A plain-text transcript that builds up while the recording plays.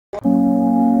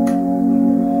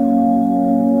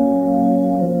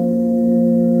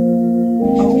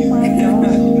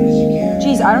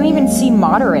I don't even see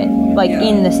moderate like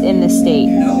in this state.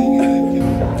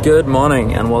 Good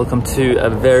morning and welcome to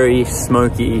a very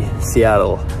smoky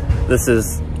Seattle. This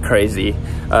is crazy.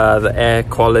 The air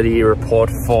quality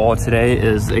report for today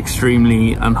is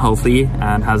extremely unhealthy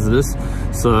and hazardous.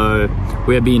 So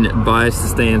we are being advised to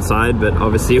stay inside, but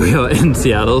obviously we are in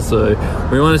Seattle, so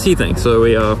we want to see things. So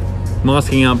we are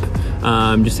masking up,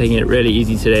 just taking it really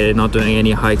easy today, not doing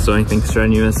any hikes or anything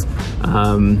strenuous.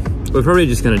 We're probably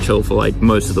just gonna chill for like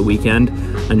most of the weekend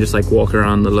and just like walk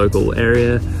around the local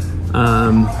area.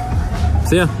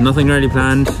 So yeah, nothing really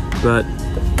planned, but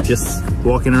just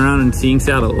walking around and seeing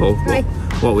Seattle, or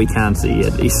what we can see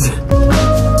at least.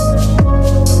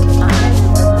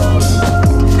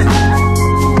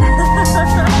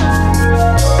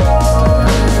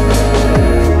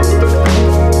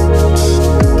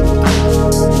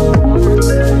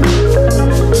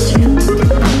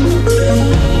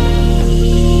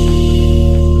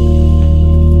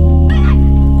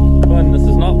 This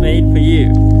is not made for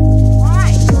you.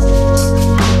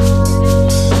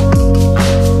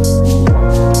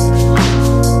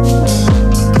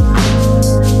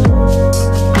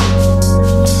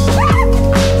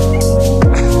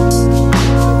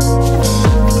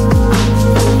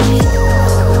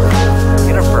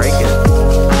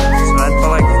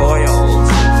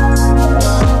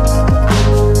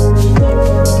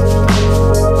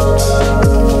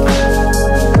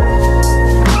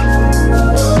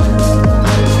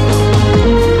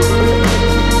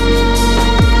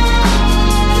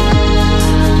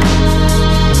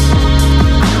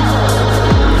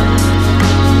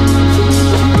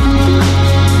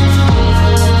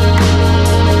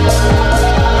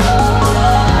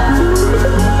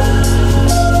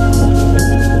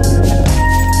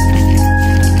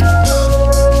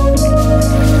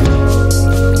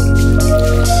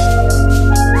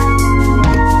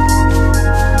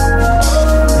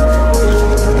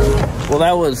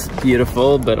 That was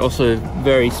beautiful, but also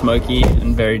very smoky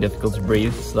and very difficult to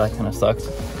breathe, so that kind of sucked.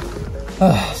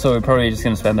 So we're probably just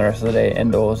going to spend the rest of the day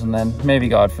indoors and then maybe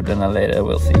go out for dinner later,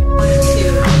 we'll see.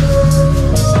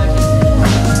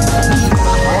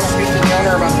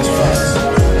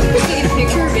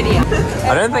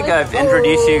 I don't think I've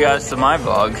introduced you guys to my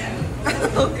vlog.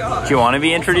 Oh God. Do you want to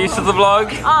be introduced to the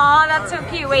vlog? Aw, that's so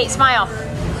cute. Wait, smile.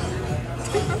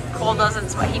 Cole doesn't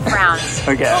smile, he frowns.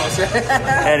 Okay.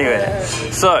 Anyway,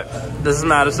 so this is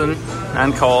Madison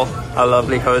and Cole, our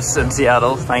lovely hosts in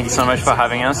Seattle. Thank you so much for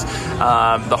having us.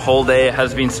 The whole day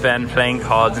has been spent playing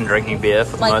cards and drinking beer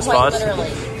for the most part.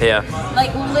 Literally. Yeah.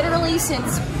 Like literally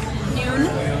since noon,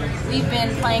 we've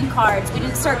been playing cards. We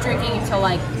didn't start drinking until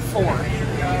like 4.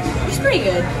 Which is pretty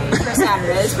good for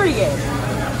Saturday. It's pretty good.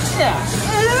 Yeah. It's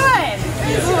fine.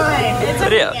 It's fine. It's a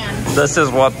weekend. This is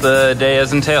what the day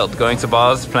has entailed, going to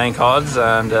bars, playing cards,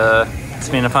 and it's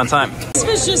been a fun time. This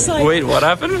was just like... Wait, what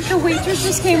happened? The waitress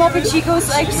just came up and she goes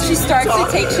like, she starts to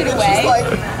take shit away.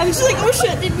 And she's like, oh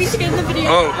shit, did we get in the video?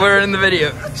 Oh, we're in the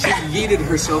video. She yeeted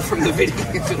herself from the video.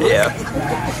 Yeah.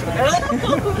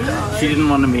 She didn't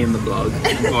want to be in the vlog,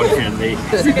 unfortunately.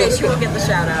 It's okay, she will get the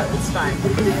shout out, it's fine.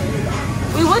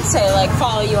 We would say like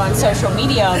follow you on social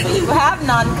media, but you have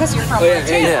none because you're from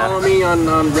Hey, follow me on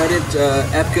Reddit,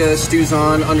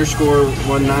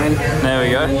 epka_Stuzon_19. There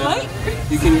we go. What?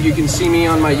 You can see me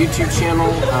on my YouTube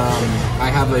channel. I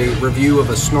have a review of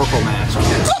a snorkel mask.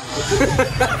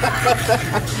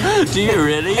 Do you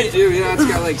really? I do, yeah. It's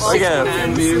got like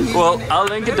 69 views. Well, I'll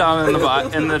link it down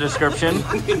in the description.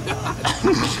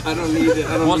 I don't need it.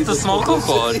 What's the snorkel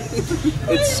called?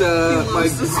 It's my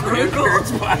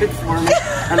grandparents bought it for me,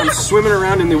 and I'm swimming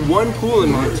around in the one pool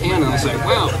in Montana. I was like,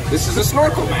 wow, this is a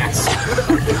snorkel mask.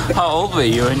 How old were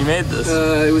you when you made this?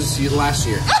 It was last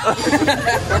year.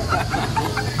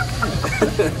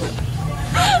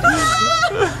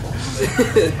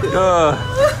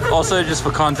 Also, just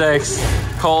for context,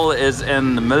 Cole is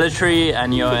in the military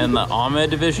and you're in the armor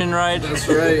division, right? That's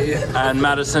right, yeah. And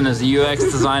Madison is a UX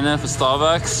designer for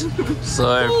Starbucks.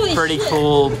 So pretty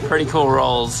cool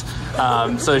roles.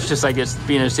 So it's just like it's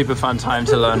been a super fun time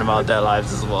to learn about their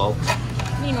lives as well.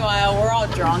 Meanwhile, we're all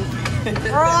drunk.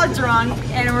 We're all drunk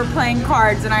and we're playing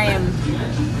cards and I am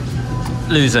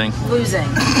losing.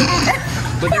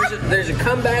 But there's a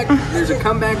comeback. There's a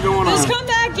comeback going on. Let's come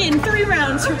back in 3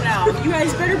 rounds from now. You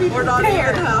guys better be prepared. We're not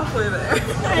even halfway there.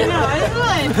 I know, it's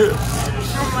fine.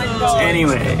 Oh my God.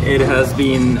 Anyway, it has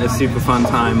been a super fun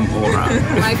time all around.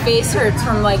 My face hurts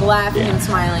from like laughing and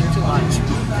smiling too much.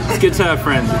 It's good to have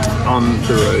friends on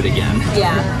the road again.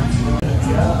 Yeah.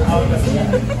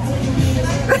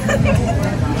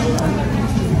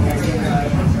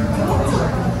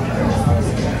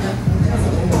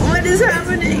 What is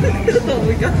happening? Oh,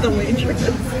 we got the waitress.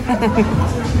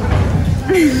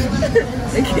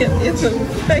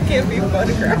 be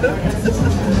photographed.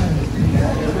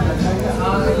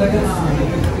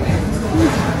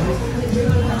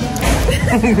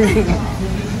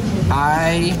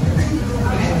 I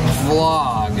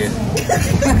vlog.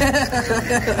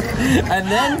 And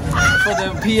then for the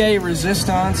PA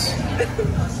resistance.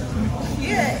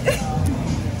 Yeah.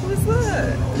 What's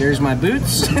that? There's my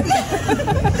boots.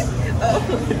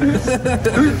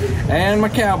 And my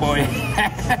cowboy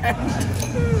hat.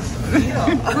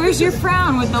 Where's your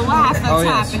frown with the laugh that's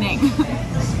happening?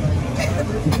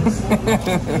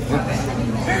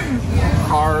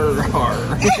 Har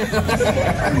har.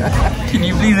 Can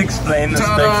you please explain this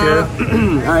picture?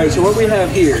 Alright, so what we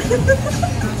have here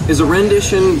is a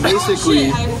rendition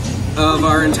basically of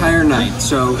our entire night.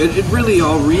 So it really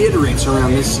all reiterates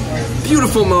around this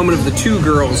beautiful moment of the two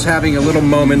girls having a little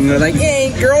moment, and they're like,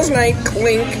 "Yay, girls' night!"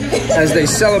 Clink, as they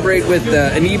celebrate with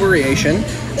inebriation,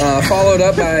 followed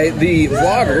up by the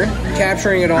vlogger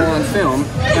capturing it all on film,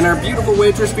 and our beautiful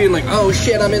waitress being like, "Oh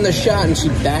shit, I'm in the shot," and she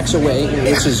backs away,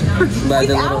 which is by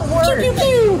the little pew, pew,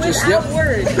 pew, just yep.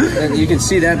 And you can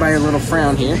see that by her little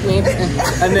frown here.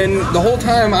 And then the whole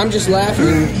time I'm just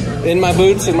laughing in my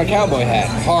boots and my cowboy hat.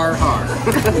 Har har.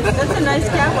 That's a nice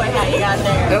cowboy hat you got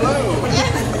there. Hello.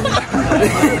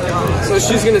 So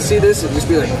she's gonna see this and just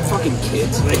be like, "Fucking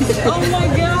kids." Like, oh my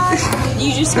gosh.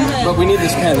 You just gotta... But we need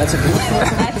this pen. That's a good one.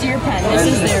 That's your pen. This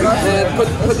is their pen.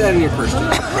 Put that in your purse.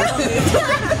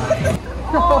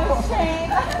 Oh,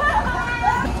 shame.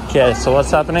 Okay, so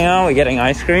what's happening now? We're getting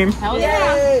ice cream. Hell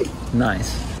yeah.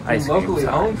 Nice. Ice cream. Locally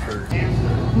owned for.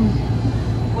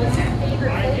 What's your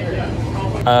favorite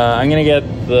flavor? I'm gonna get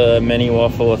the mini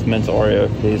waffle with mint Oreo,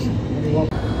 please.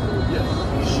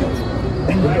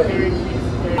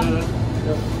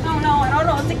 Oh no, I don't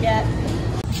know what to get.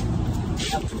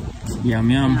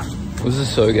 Yum yum. This is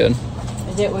so good.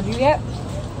 Is it? What'd you get?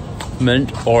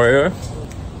 Mint Oreo.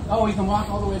 Oh, we can walk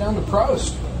all the way down to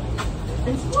Prost.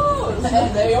 It's closed.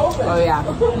 And they open. Oh yeah.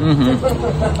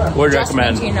 Mm-hmm. Would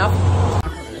recommend. Just enough.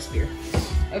 This beer.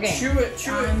 Okay. Chew it.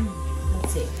 Chew it.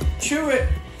 Let's see. Chew it.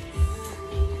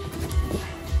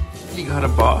 You got a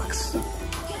box.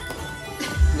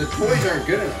 The toys aren't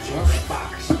good enough. She wants a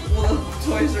box. Well, the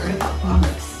toys are in the box.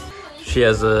 She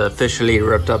has officially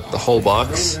ripped up the whole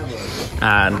box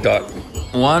and got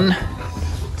 1,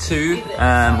 2,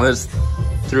 and was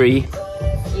 3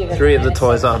 of the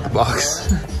toys out of the box.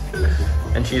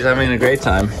 And she's having a great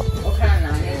time.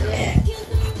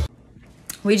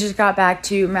 We just got back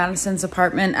to Madison's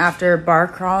apartment after bar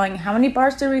crawling. How many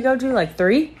bars did we go to? Like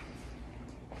 3?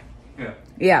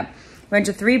 Yeah. Went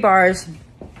to 3 bars.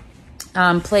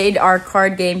 Played our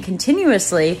card game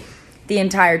continuously the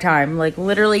entire time. Like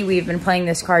literally we've been playing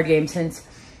this card game since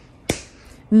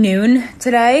noon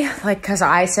today. Like cause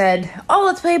I said, oh,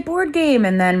 let's play a board game.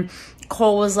 And then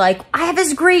Cole was like, I have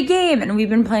this great game. And we've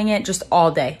been playing it just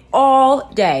all day.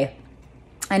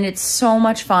 And it's so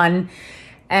much fun.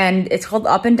 And it's called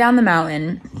Up and Down the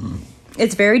Mountain.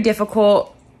 It's very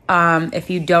difficult if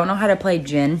you don't know how to play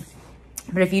gin.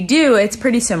 But if you do, it's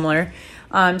pretty similar.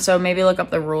 So maybe look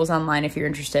up the rules online if you're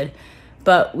interested.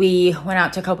 But we went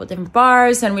out to a couple of different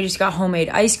bars and we just got homemade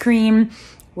ice cream,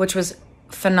 which was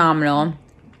phenomenal.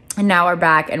 And now we're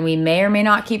back and we may or may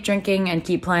not keep drinking and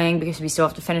keep playing because we still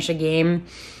have to finish a game.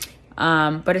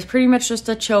 But it's pretty much just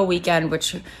a chill weekend,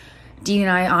 which Dee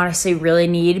and I honestly really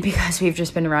need because we've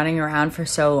just been running around for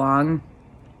so long.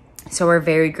 So we're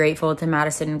very grateful to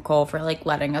Madison and Cole for like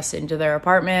letting us into their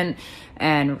apartment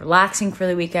and relaxing for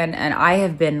the weekend. And I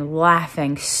have been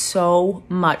laughing so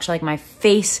much, like my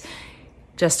face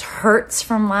just hurts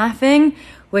from laughing,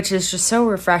 which is just so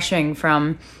refreshing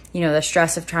from, you know, the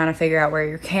stress of trying to figure out where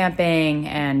you're camping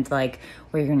and like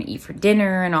where you're gonna eat for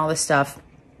dinner and all this stuff.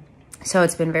 So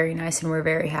it's been very nice and we're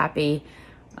very happy.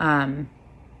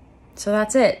 So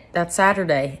that's it. That's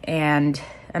Saturday. And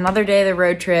another day of the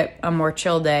road trip, a more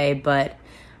chill day, but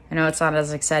I know it's not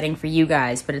as exciting for you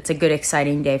guys, but it's a good,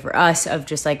 exciting day for us of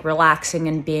just like relaxing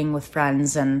and being with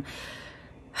friends. And